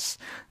cross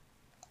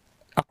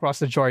across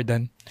the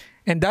Jordan.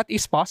 And that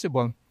is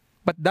possible.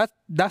 But that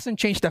doesn't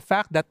change the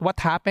fact that what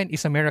happened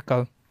is a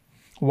miracle.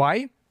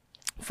 Why?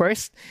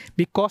 First,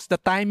 because the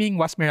timing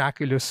was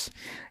miraculous.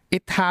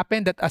 It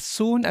happened that as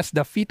soon as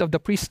the feet of the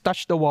priest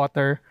touched the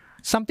water,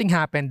 something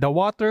happened. The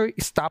water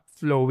stopped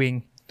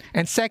flowing.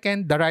 And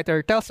second, the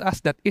writer tells us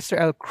that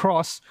Israel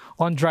crossed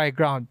on dry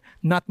ground,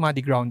 not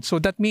muddy ground. So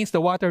that means the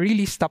water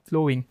really stopped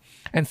flowing.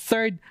 And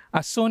third,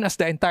 as soon as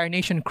the entire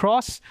nation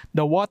crossed,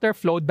 the water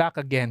flowed back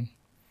again.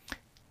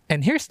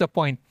 And here's the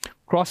point.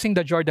 Crossing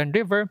the Jordan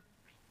River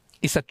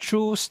is a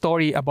true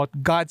story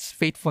about God's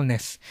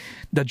faithfulness.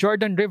 The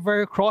Jordan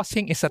River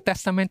crossing is a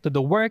testament to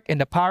the work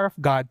and the power of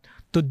God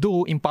to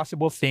do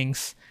impossible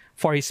things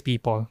for His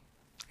people.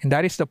 And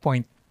that is the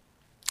point.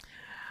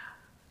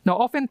 Now,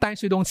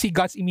 oftentimes we don't see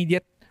God's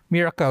immediate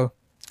miracle.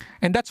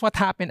 And that's what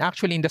happened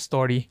actually in the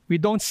story. We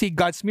don't see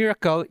God's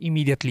miracle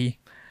immediately.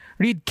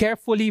 Read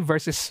carefully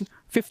verses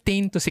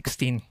 15 to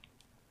 16.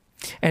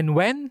 And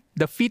when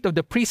the feet of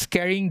the priests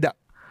carrying the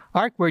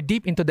ark were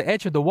deep into the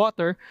edge of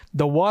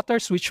the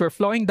waters which were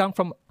flowing down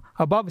from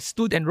above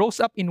stood and rose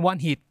up in one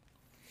heap,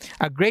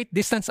 a great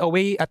distance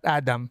away at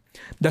Adam,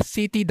 the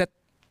city that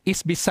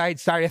is beside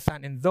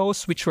Zarethan, and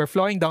those which were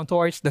flowing down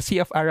towards the Sea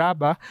of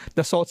Araba,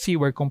 the salt sea,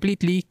 were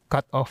completely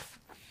cut off.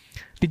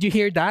 Did you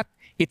hear that?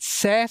 It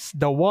says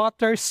the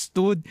waters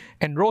stood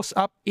and rose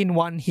up in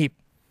one heap.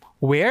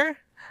 Where?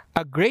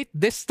 A great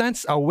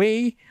distance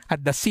away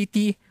at the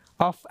city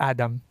of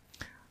Adam.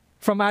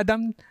 From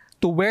Adam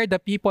to where the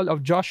people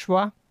of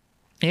Joshua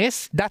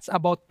is, that's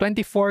about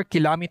 24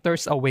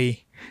 kilometers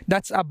away.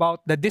 That's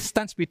about the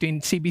distance between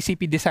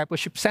CBCP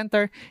Discipleship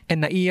Center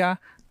and NAIA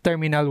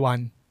Terminal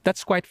 1.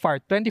 That's quite far,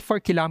 24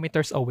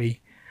 kilometers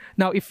away.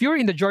 Now, if you're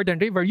in the Jordan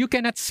River, you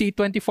cannot see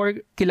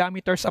 24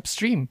 kilometers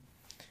upstream.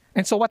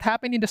 And so what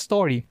happened in the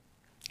story?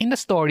 In the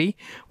story,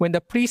 when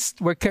the priests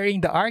were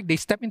carrying the ark, they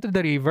stepped into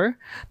the river.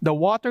 The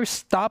water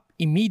stopped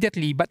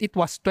immediately, but it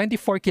was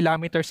 24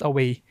 kilometers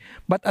away.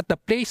 But at the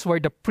place where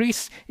the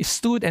priests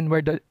stood and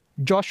where the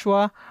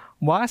Joshua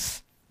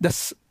was, the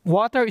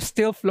water is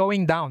still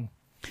flowing down.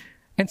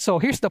 And so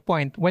here's the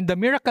point. When the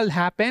miracle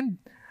happened,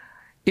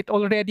 it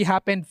already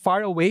happened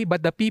far away,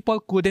 but the people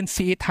couldn't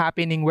see it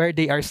happening where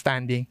they are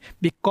standing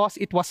because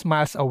it was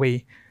miles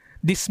away.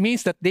 This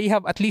means that they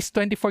have at least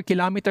 24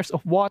 kilometers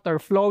of water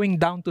flowing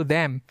down to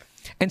them.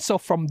 And so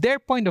from their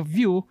point of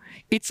view,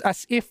 it's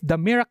as if the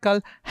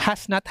miracle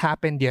has not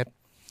happened yet.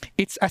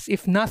 It's as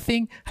if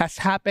nothing has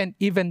happened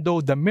even though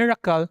the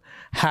miracle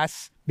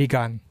has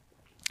begun.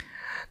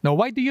 Now,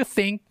 why do you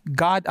think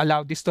God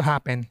allowed this to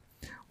happen?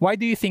 Why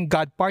do you think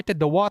God parted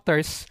the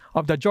waters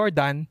of the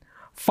Jordan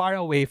far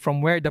away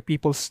from where the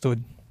people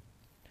stood?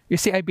 You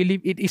see, I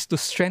believe it is to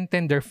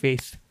strengthen their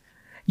faith.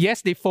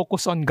 Yes, they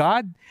focus on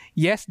God.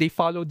 Yes, they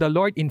follow the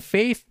Lord in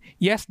faith.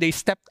 Yes, they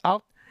stepped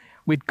out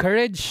with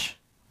courage.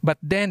 But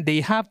then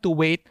they have to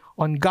wait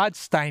on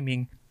God's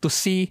timing to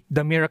see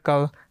the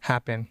miracle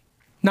happen.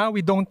 Now,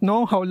 we don't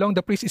know how long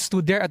the priest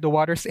stood there at the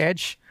water's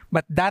edge,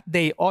 but that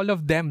day, all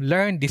of them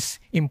learned this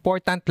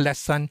important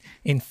lesson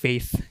in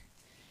faith.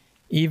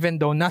 Even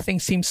though nothing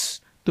seems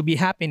to be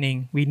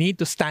happening, we need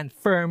to stand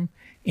firm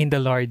in the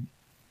Lord.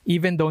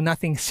 Even though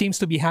nothing seems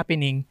to be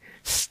happening,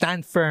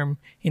 stand firm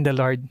in the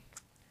Lord.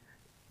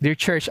 Dear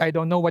church, I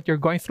don't know what you're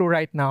going through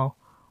right now.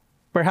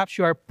 Perhaps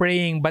you are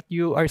praying, but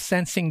you are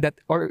sensing that,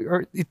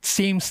 or it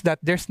seems that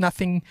there's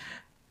nothing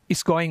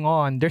is going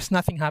on. There's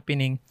nothing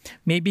happening.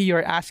 Maybe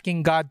you're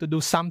asking God to do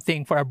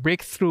something for a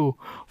breakthrough,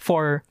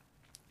 for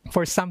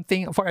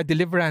something, for a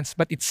deliverance,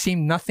 but it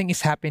seems nothing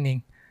is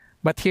happening.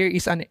 But here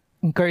is an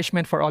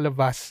encouragement for all of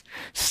us.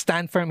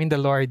 Stand firm in the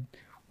Lord.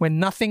 When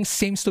nothing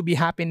seems to be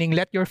happening,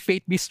 let your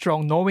faith be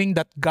strong, knowing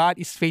that God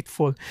is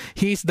faithful.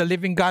 He is the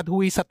living God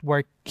who is at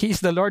work. He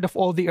is the Lord of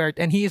all the earth,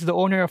 and He is the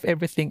owner of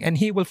everything, and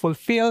He will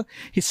fulfill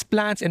His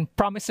plans and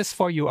promises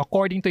for you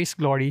according to His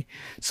glory.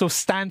 So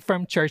stand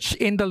firm, church,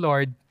 in the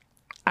Lord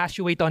as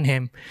you wait on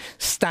Him.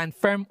 Stand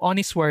firm on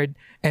His word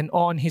and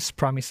on His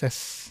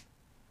promises.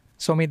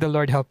 So may the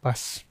Lord help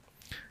us.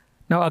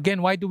 Now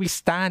again, why do we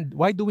stand?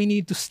 Why do we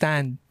need to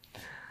stand?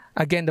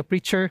 Again,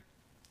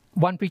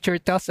 one preacher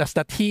tells us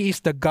that He is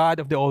the God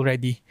of the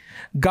already.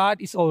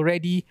 God is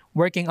already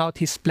working out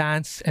His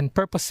plans and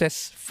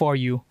purposes for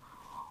you.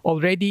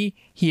 Already,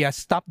 He has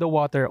stopped the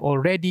water.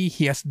 Already,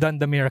 He has done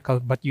the miracle.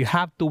 But you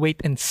have to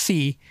wait and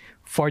see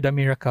for the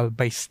miracle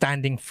by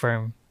standing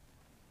firm.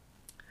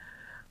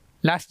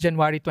 Last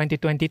January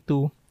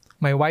 2022,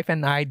 my wife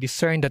and I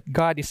discerned that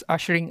God is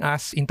ushering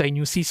us into a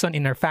new season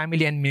in our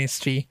family and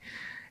ministry.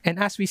 And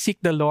as we seek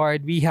the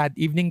Lord, we had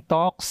evening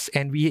talks,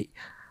 and we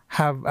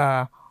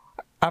have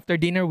after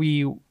dinner,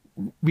 we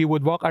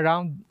would walk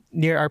around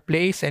near our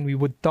place, and we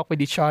would talk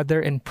with each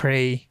other and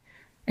pray.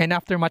 And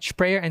after much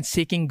prayer and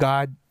seeking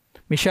God,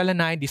 Michelle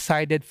and I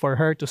decided for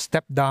her to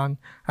step down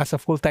as a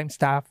full-time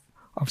staff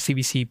of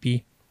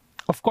CBCP.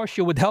 Of course,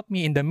 she would help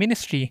me in the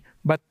ministry,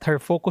 but her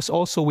focus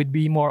also would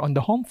be more on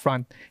the home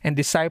front and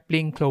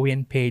discipling Chloe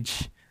and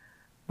Paige.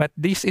 But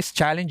this is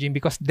challenging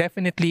because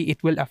definitely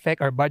it will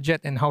affect our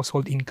budget and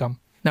household income.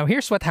 Now,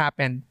 here's what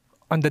happened.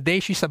 On the day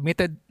she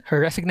submitted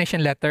her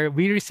resignation letter,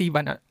 we received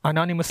an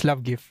anonymous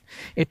love gift.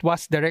 It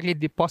was directly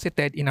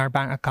deposited in our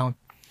bank account.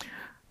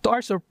 To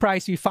our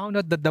surprise, we found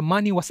out that the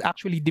money was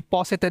actually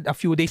deposited a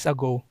few days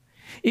ago.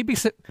 Ibig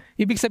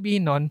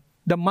sabihin nun,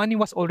 the money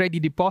was already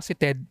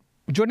deposited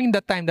during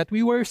the time that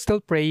we were still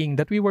praying,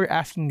 that we were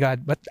asking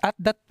God. But at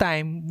that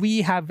time,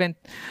 we haven't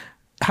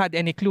had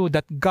any clue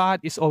that God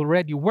is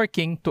already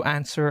working to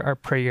answer our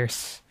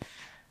prayers.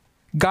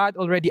 God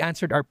already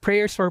answered our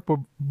prayers for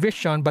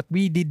provision, but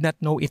we did not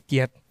know it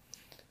yet.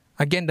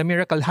 Again, the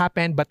miracle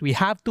happened, but we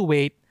have to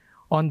wait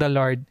on the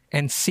Lord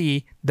and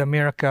see the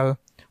miracle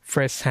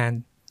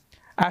firsthand.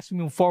 As we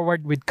move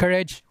forward with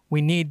courage,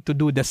 we need to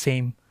do the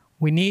same.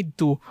 We need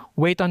to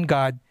wait on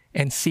God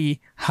and see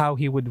how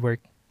He would work.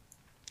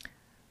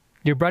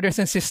 Dear brothers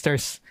and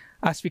sisters,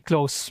 as we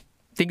close,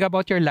 think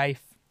about your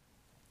life.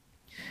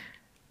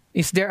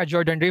 Is there a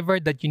Jordan River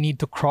that you need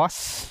to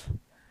cross?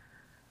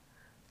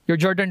 Your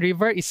Jordan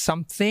River is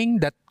something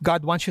that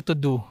God wants you to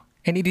do,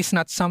 and it is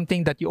not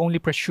something that you only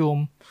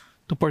presume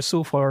to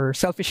pursue for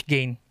selfish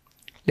gain.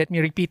 Let me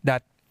repeat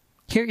that.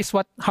 Here is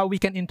how we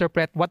can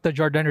interpret what the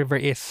Jordan River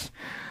is.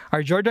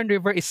 Our Jordan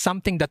River is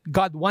something that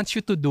God wants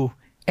you to do,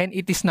 and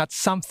it is not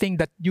something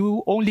that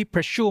you only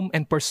presume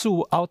and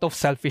pursue out of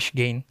selfish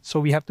gain. So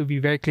we have to be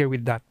very clear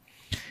with that.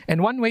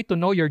 And one way to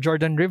know your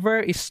Jordan River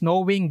is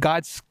knowing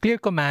God's clear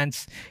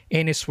commands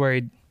in His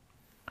Word.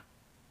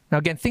 Now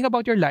again, think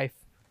about your life.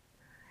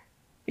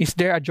 Is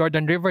there a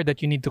Jordan River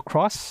that you need to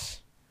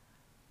cross?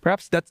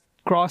 Perhaps that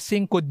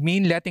crossing could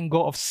mean letting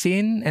go of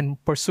sin and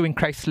pursuing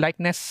Christ's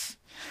likeness.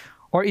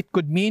 Or it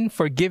could mean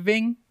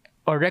forgiving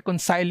or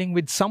reconciling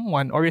with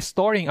someone or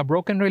restoring a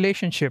broken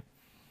relationship.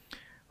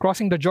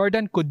 Crossing the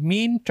Jordan could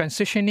mean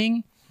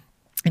transitioning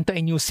into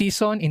a new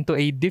season, into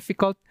a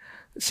difficult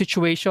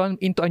situation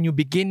into a new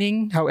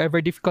beginning,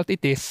 however difficult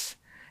it is,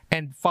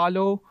 and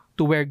follow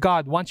to where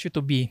God wants you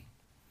to be.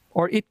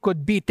 Or it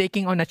could be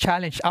taking on a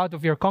challenge out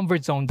of your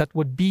comfort zone that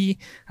would be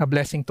a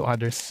blessing to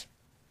others.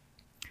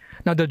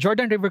 Now, the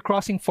Jordan River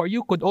crossing for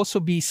you could also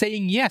be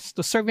saying yes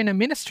to serve in a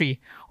ministry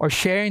or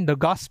sharing the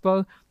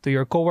gospel to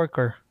your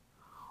coworker.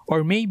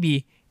 Or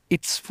maybe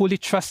it's fully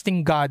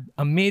trusting God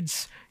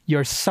amidst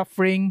your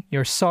suffering,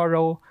 your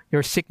sorrow,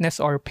 your sickness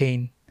or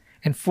pain,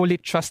 and fully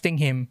trusting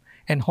Him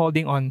and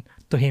holding on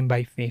to Him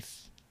by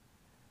faith.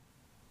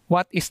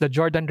 What is the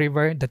Jordan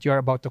River that you are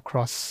about to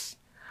cross?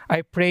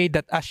 I pray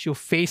that as you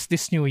face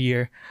this new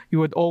year, you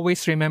would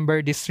always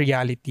remember this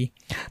reality,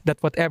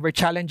 that whatever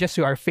challenges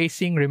you are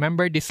facing,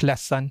 remember this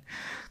lesson,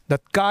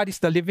 that God is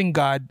the living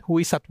God who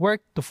is at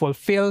work to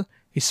fulfill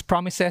His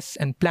promises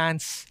and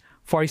plans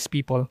for His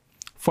people,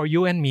 for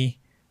you and me,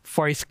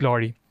 for His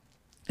glory.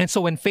 And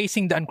so when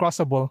facing the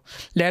uncrossable,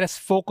 let us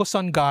focus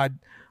on God,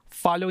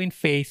 follow in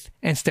faith,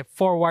 and step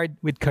forward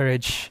with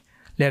courage.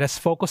 Let us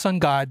focus on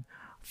God,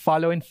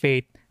 follow in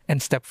faith,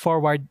 and step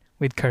forward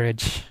with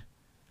courage.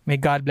 May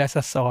God bless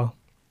us all.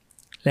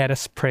 Let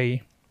us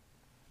pray.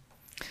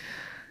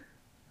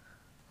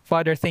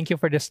 Father, thank you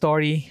for the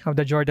story of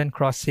the Jordan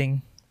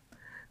crossing.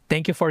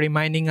 Thank you for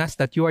reminding us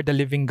that you are the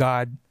living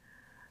God.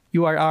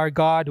 You are our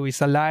God who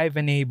is alive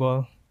and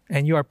able,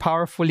 and you are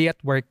powerfully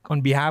at work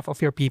on behalf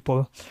of your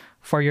people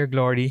for your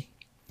glory.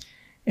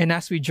 And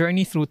as we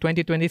journey through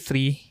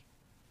 2023,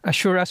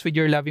 assure us with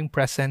your loving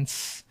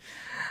presence.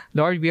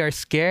 Lord, we are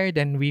scared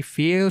and we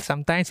feel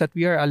sometimes that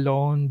we are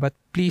alone, but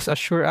please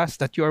assure us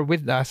that you are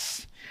with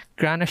us.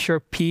 Grant us your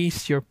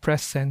peace, your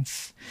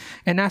presence.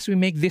 And as we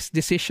make these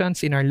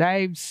decisions in our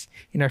lives,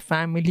 in our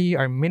family,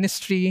 our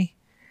ministry,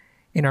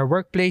 in our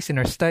workplace, in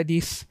our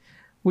studies,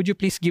 would you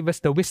please give us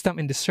the wisdom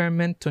and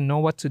discernment to know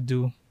what to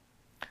do?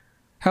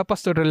 Help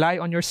us to rely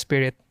on your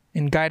Spirit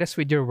and guide us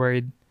with your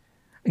word.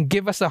 And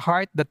give us a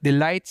heart that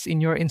delights in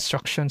your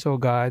instructions, O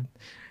God.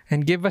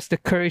 And give us the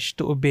courage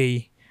to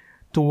obey,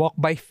 to walk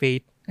by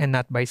faith and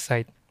not by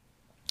sight.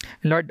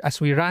 And Lord,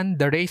 as we run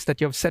the race that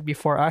you have set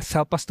before us,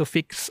 help us to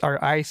fix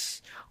our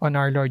eyes on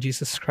our Lord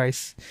Jesus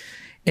Christ.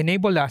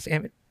 Enable us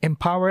and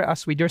empower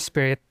us with your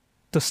Spirit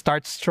to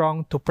start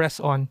strong, to press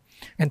on,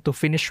 and to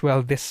finish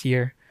well this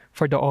year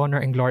for the honor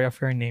and glory of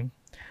your name.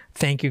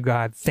 Thank you,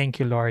 God. Thank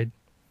you, Lord.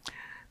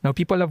 Now,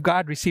 people of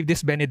God, receive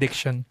this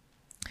benediction.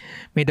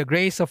 May the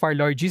grace of our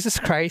Lord Jesus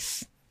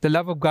Christ, the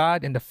love of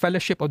God, and the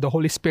fellowship of the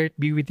Holy Spirit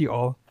be with you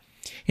all.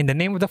 In the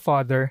name of the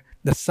Father,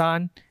 the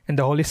Son, and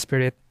the Holy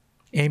Spirit.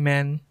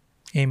 Amen,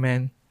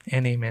 amen,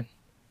 and amen.